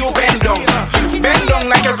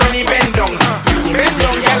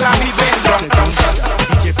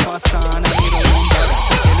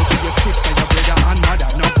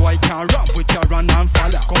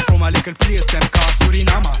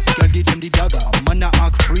 Suriname. Girl, give them the dagger. Man, I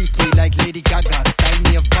act freaky like Lady Gaga. Style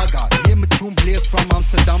me of Gaga. Hear me tune blaze from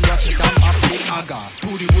Amsterdam, Rotterdam, up to Aga. To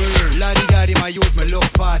the world, laddie daddy, my youth, my love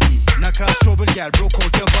party. Knock out trouble, girl, broke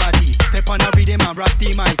out your body. Step on a rhythm and rock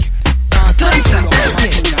the mic.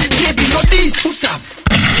 Baby, not this, what's up?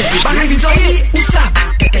 Get the bag in your ear, what's up?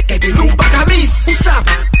 Get the new bag of miss, what's up?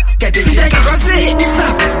 Get the DJ can say, what's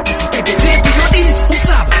up? Get the baby, not this,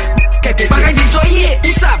 what's up? Get the bag in your ear,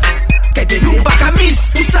 what's up? Get the new bag of miss,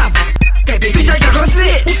 what's up? Get the DJ can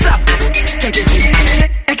say, what's up? Get the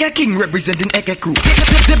Eke King representing Eke Crew.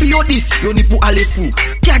 Baby, you're this, you need to alle fou.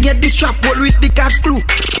 Can't get this trap wall with the cat clue.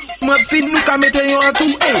 My fin nou ka mette yon an tou.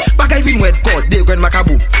 Hey, bagay vin wet God, de gwen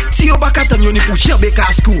makabou. Si yo baka tan yon ni pou jebe ka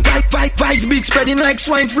skou. Vibes big spreading like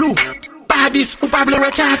swine flu. Badis ou pa vle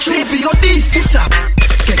recharge. Baby, yo this, what's up?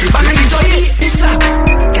 Get the bagay vin so ye, what's up?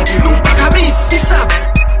 Get the nou baka miss, what's up?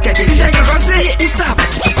 Get the DJ ka say, what's up?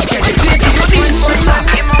 Get the baby, yo this, what's up?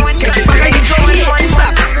 Get the bagay vin so ye, what's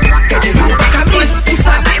up? Get the nou baka miss, what's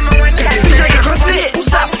up? Get the DJ ka say,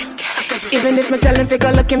 what's up? Even if me tell him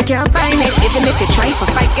figure look him can't find it. Even if you try for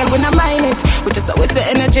fight, girl, we not mind it. We just always the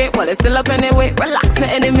energy, while it's still up anyway. Relax, the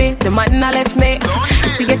enemy, the man I left me. You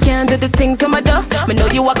see you can't do the things I'm a do. Me know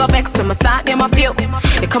you walk up vex, so me start near my feel.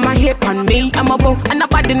 You come and hit on me, I'm a boo, and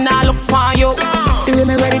nobody now look on you. The way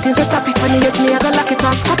me ready things to stop it. When you hit me, I go lock it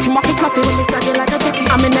off. Cut him off and snap it. Me sag it like a jockey.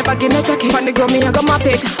 I me never give no jockey. On the ground, me I go map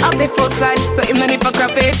it. I'll be full size, so him no need for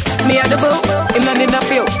crap it. Me a the boo, him no need no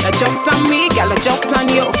feel. The joke's on me, girl, the joke's on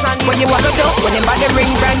you. When you walk up, when him body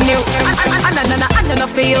ring brand new. I don't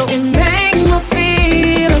feel. It make me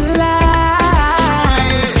feel alive.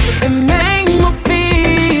 It make me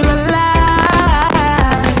feel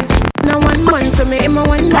alive. No one want to me, my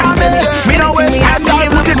one time. Me no waste time, y'all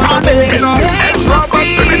put it on me. Me no extra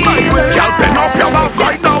bust in my way. Y'all bend off your mouth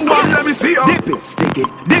right now, man. Let me see you. Dip it, stick it,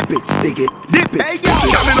 dip it, stick it, dip it, stick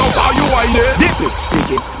it. Y'all me know how you whine it. Dip it,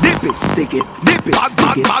 stick it, dip it, stick it, dip it,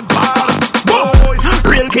 stick it. Bad.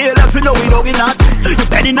 Real killers, we know we don't get that. You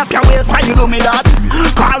bending up your waistline, you do me that.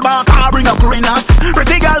 Call back, I'll bring up green hat.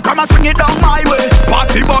 Pretty girl, come and swing it down my way.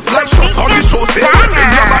 Party bus like shots on the show. Say,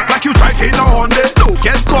 in your back like you drive in a Hyundai. Don't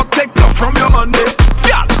get caught, take blood from your Monday.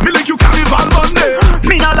 Girl, me like you carnival Monday.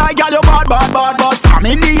 Me not like girl, you bad. I'm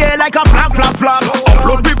in the air like a flag.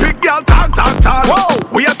 Upload the big girl, tag. Whoa,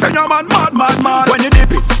 we are saying your man, mad. When you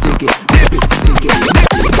dip it, stick it, dip it, stick it,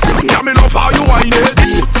 dip it, stick it. Yeah, me love how you whine it.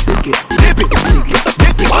 Dip it, stick it, dip it, stick it,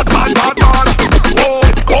 dip it. Bad. Whoa,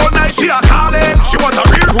 all night she a calling. She want a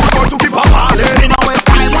real good boy to keep her calling. Me no waste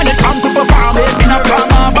time when it come to performing. Me no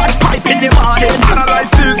drama, but pipe in the morning. Analyze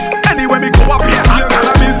this. Anyway, me go up here hot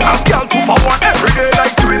cannabis. Have girl 2 for 1 every day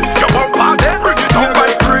like twist. Your bump on then bring it up by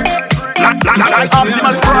brick. Like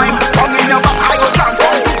Optimus Prime. Tongue in your back, I go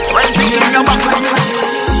transform to 20 in your back.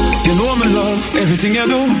 You know me love everything you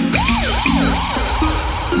do.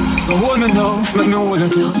 So hold me now, make me hold you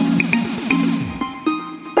too.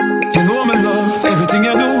 You know me love everything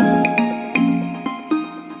you do.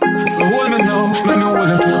 So hold me now, make me hold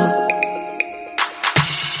you too.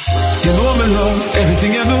 You know me love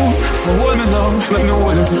everything you do. So hold me now, make me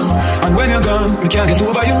hold you too. And when you're gone, me can't get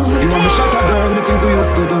over you. You want me shut up down the things we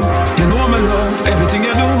used to do. You know me love everything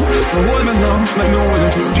you do. So hold me now, make me hold you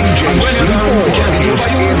too. And when you're gone, me can't get over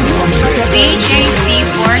you. You want me shut up down. DJ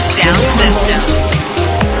C4 Sound System.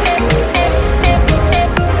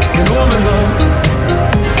 You know me love.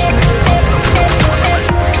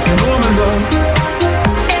 You know me love.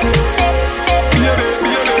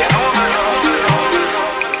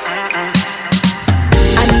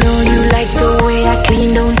 I know you like the way I clean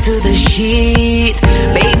down to the sheet.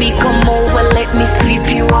 Baby, come over, let me sweep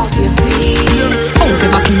you off your feet. House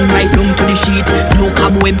ever clean right down to the sheet. No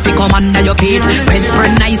cobweb fi come under your feet. Bed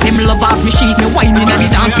spread nice, him love off me sheet. Me whining at the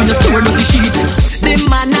dance, me just store up the sheet. The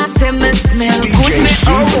man I say me smell good, me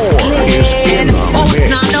house clean. House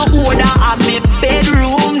now no order of me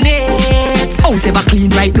bedroom net. House ever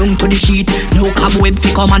clean right down to the sheet. No cobweb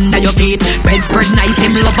fi come under your feet. Bed spread nice,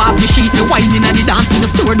 him love off me sheet. Me whining at the dance, me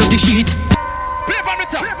just store up the sheet.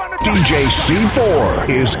 DJ C4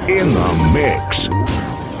 is in the mix.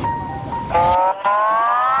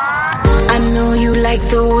 I know you like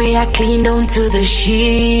the way I clean down to the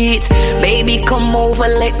sheet. Baby, come over,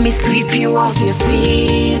 let me sweep you off your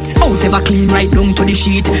feet. House ever clean right down to the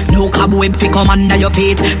sheet. No cobweb fi come under your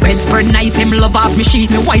feet. Bed spread nice, him love off me sheet.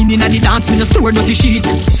 Me whining at the dance, me no store dirty sheet.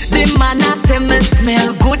 The man I say me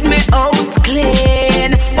smell good, me house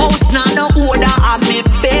clean. House now no order of me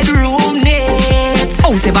bedroom net.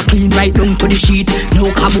 House ever clean right down to the sheet. No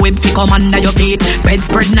cobweb fi come under your feet. Bed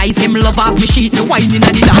spread nice, him love off me sheet. Me whining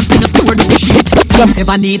at the dance, me no store dirty sheet. House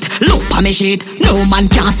ever neat, look pa me sheet. No No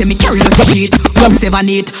man can't say me carry dirty shit. Come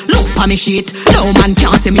 7-8, look for me shit. No man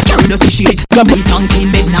can't say me carry dirty shit. Nice and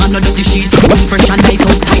clean bed, nah no dirty shit. One fresh and nice,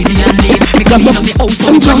 house tidy and neat. Me clean up the house,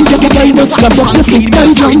 so me jump. Your girl just grab up your foot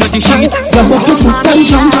and jump. Grab up your foot and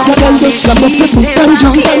jump. Your girl just grab up your foot and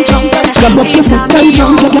jump. Grab up your foot and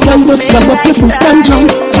jump. Your girl just grab up your foot and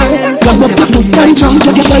jump. Grab up your foot and jump.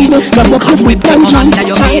 Your girl just grab up your foot and jump.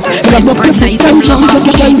 Grab up your foot and jump. Your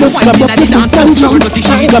girl just grab up your foot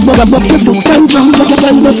and jump. Grab up your foot and jump. Your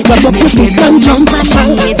girl just grab up your foot and jump.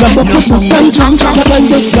 Grab up your foot and jump. Your girl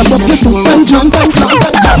just grab up your foot and jump.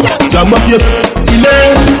 Jump up your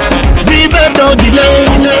delay. Leave it, no delay.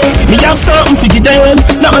 Me have something for you then.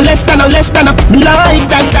 No less than a like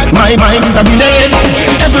that. My mind is a grenade.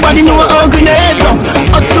 Everybody know a grenade.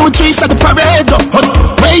 Up 2, 3 set the parade.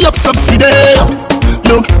 Way up subsidy.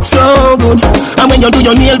 Look so good. And when you do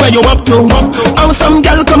your nail, where you up to? How some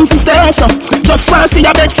girl come fi stairs up. Just wanna see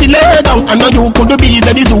your bed fi lay down. I know you could be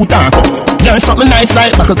the zoo taco. There's something nice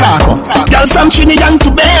like back a caco. Girl from Trinidad and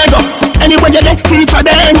Tobago. Anywhere you get teacher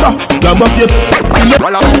then go. Grab up your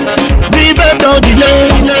leave it, no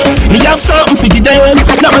delay. Me have something for you then.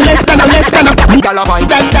 No less than a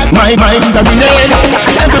that. My mind is a grenade.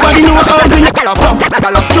 Everybody know how to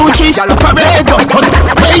 2, 3 parade.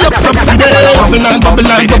 Way up subsidy.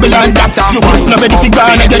 Bubble and that. You want no ready for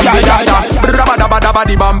gone again.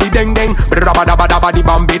 Rabba-dabba-dabba-di bambi ding ding. Rabba-dabba-dabba-di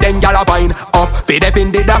bambi ding. Gyal a wine up, feed up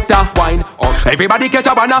in the doctor. Wine up, everybody catch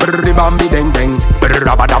a banana. Bambi ding ding.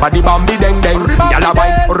 Rabba-dabba-di bambi ding ding. Gyal a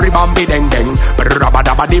wine, ribambi ding ding.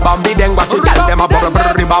 Rabba-dabba-di bambi ding. Watch it, gyal dem a bubble.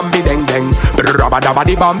 Ribambi ding ding.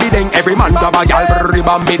 Rabba-dabba-di bambi ding. Every man grab a gyal.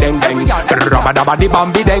 Ribambi ding ding. Rabba-dabba-di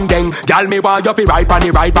bambi ding ding. Gyal me want you fi ride pon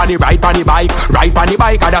the bike. Ride pon the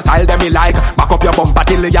bike. And the style dem me like. Back up your bumper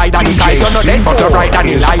till the eye and the kite. You're not dead but you ride and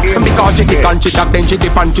the light. Because she kick and she tap, then she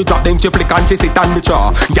dip and she drop, then she flick and she sit on me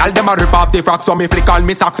chair. Y'all dem a rip off the frock, so me flick on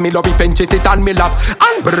me socks. Me love it when she sit on me lap.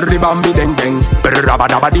 And brr-bambi ding ding,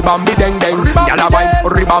 brr-rabba-dabba-di-bambi ding ding. Y'all a wine,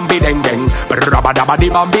 brr-bambi ding ding,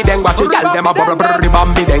 brr-rabba-dabba-di-bambi ding. Watch it, y'all dem a bubble,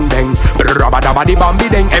 brr-bambi ding ding, brr-rabba-dabba-di-bambi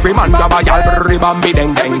ding. Every man grab a y'all, brr-bambi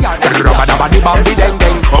ding ding, brr-rabba-dabba-di-bambi ding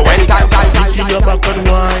ding. Oh, anytime, sink in your back and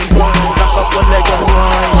wine, back up one leg and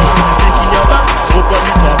wine. Sink in your back, open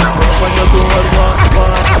it up, when you do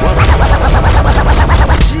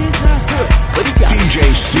DJ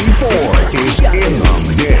C4 is in the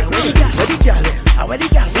mix. Where the gal them? Where the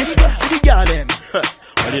gal? This one for the gal them.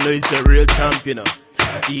 Well, you know he's the real champion,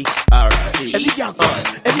 DRC. Every gal come,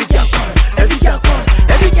 every gal come, every gal come,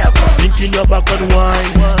 every gal come. Sink in your back and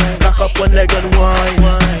wine, back up one leg and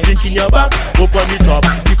wine. Sink in your back, open it up,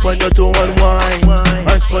 keep on your toe and wine.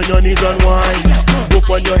 Hands on your knees and wine, up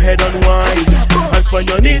on your head and wine. Hands on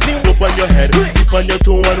your knees, up on your head, keep on your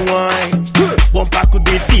toe and wine. Bumper could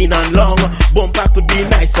be thin and long, bumper could be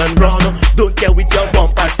nice and round. Don't care with your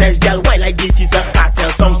bumper says, girl, why like this is a cartel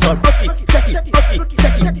song. So rock it, set it, rock it,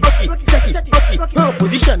 set it, rock it, set it, rock it.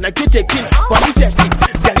 Position like you taking, body set it.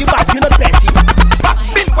 Girl, you back, you not petty.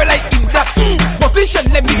 Spin well like in that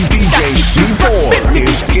position, let me DJ C4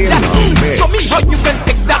 is in the mix. Show me how you can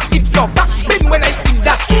take that if you're back. Spin well like in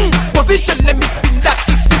that position, let me spin that.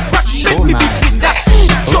 If you back, let me begin that.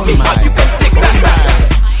 Show me how you can take that.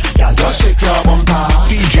 Y'all just shake your bumper.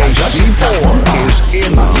 DJ C4 is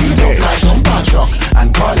in the mix. Like some truck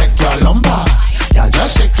and collect your lumber. Y'all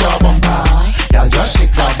just shake your bumper. Y'all just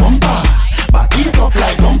shake your bumper. Back it up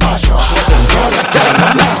like bumper shop. Then collect your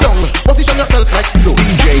lumber. Position yourself like pillow.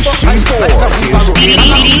 DJ C4 is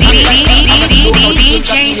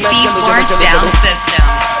DJ C4 sound system.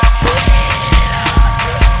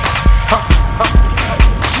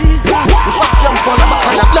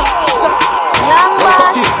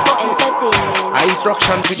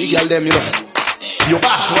 Instruction to the girl them, you know. You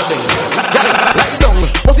bash what them. Lie down,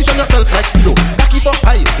 position yourself like pillow. Back it up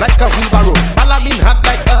high like a wheelbarrow. Balamin hat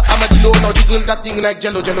like a armadillo. Now jiggle that thing like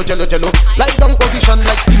jello. Lie down, position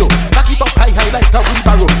like pillow. Back it up high like a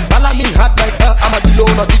wheelbarrow. Balamin hat like a armadillo.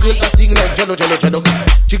 Now jiggle that thing like jello.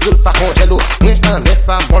 Jiggle ça con jello. Mwen un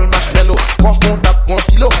messa mol marshmallow. Confond tap con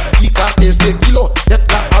kilo. Kika pese kilo. Tête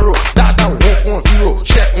la arrow. Dada 1.0.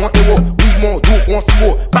 Check 1 euro. Mouvement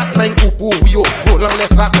 2.0. Batman ou yo. Volant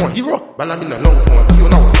laisse ça con hero. Balamin long you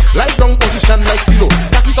know. Lie down position like pillow.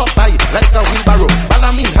 Back it up high like a wheelbarrow.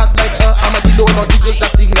 Balamin hat like a armadillo. Now jiggle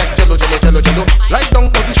that thing like jello. Lie down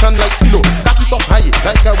position like pillow. Back it up high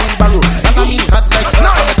like a wheelbarrow. Balamin hat like a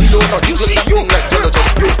armadillo. Now jiggle that thing like jello.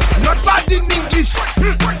 Not bad in English,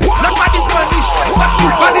 not bad in Spanish, but you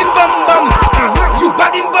bad in bum bum. You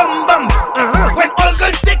bad in bum bum. When all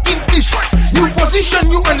girls take English, you position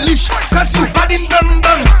you unleash. Cause you bad in bum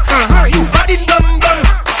bum. You bad in bum bum.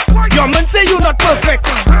 Your man say you not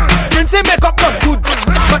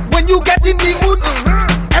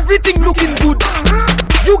everything looking good.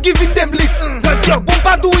 You giving them licks, cause your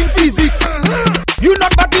bumper doing physics. You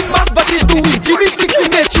not bad in mass, but you doing Jimmy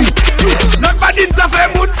fixing metrics. Not bad in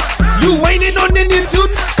Zafemun, you whining on the new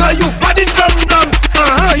tune, cause you bad in dum dum.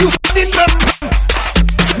 You bad in dum.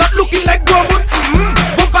 Not looking like Gomun,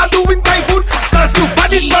 bumper doing typhoon, cause you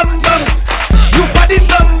bad in dum dum. You bad in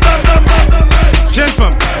dum dum dum dum.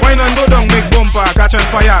 Gentlemen, why not go down, make bumper, catch on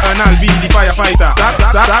fire, and I'll be the firefighter.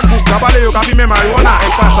 That book, kabale yo kafi me marijuana,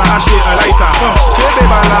 ek pasa acheter a lighter. Chebe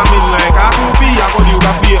bala min like a coupi, akodi yo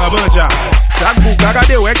kafi a banja. That book,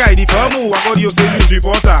 agade we kai di famu, akodi yo se news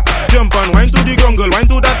reporter. Jump and wine to the jungle, wine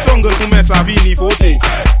to that jungle, to me sa vini fote.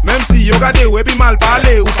 Même si yo gade we pi mal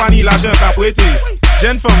parler, ou pani l'argent ka prêté.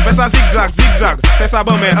 Jeune femme, fais ça zigzag, zigzag, fais ça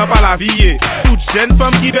bon mais un pas la vie. Toute jeune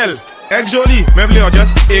femme qui belle. Ek joli, me vle yo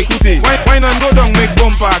just écouter. Wine and go down, make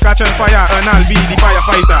bumper, catch on fire, and I'll be the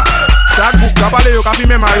firefighter. That book, kabale yo kafi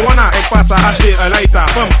me marijuana, ek pasa acheter a lighter.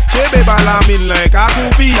 Femme, chebe bala min like a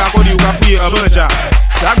coupi, akodi yo kafi a banja.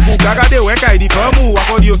 That book, agade we kai di famu,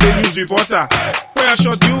 akodi yo se news reporter. Spoil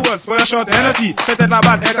shot viewers, spoil shot Hennessy, peut-être la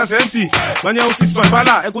bad ek a sensi. Manya ou sispan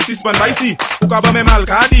bala, ek ou sispan baisi, ou kaba me mal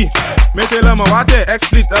kadi. Mettez le wate, ek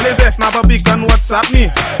split, les snap a pic on WhatsApp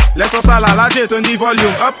me. Laisse us all alaje, turn the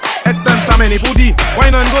volume up, ek turn sa many pudi.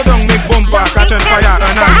 Wine and go down, make bumper, catch on fire,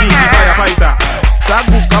 and I'll be the firefighter. That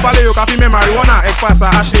book, kabale yo kafi me marijuana, ek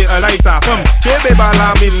pasa acheter a lighter. Femme, chebe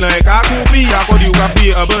bala min like a coupi, akodi yo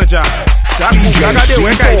kafi a banja. That book, agade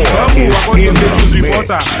we kai di famu, akodi yo se news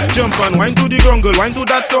reporter. Jump and wine to the jungle, wine to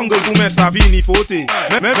that jungle, pou me sa vini fote.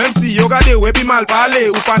 Même si yo gade we pi mal parler,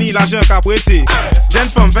 ou pani l'argent ka prêté. Jeune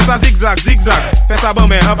femme, fais ça zigzag, zigzag, fais ça bon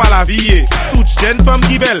mais un pas la vie. Toute jeune femme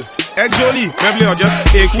qui belle, ek joli, me vle yo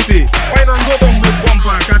just écouter. Wine and go down, make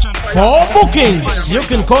bumper, catch on fire. For bookings, you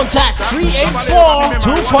can contact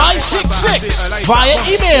 384-2566 via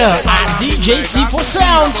email at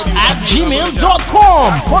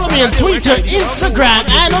djc4sounds@gmail.com. Follow me on Twitter, Instagram,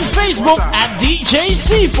 and on Facebook at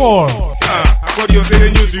DJC4.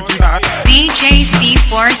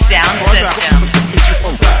 DJC4 Sound System.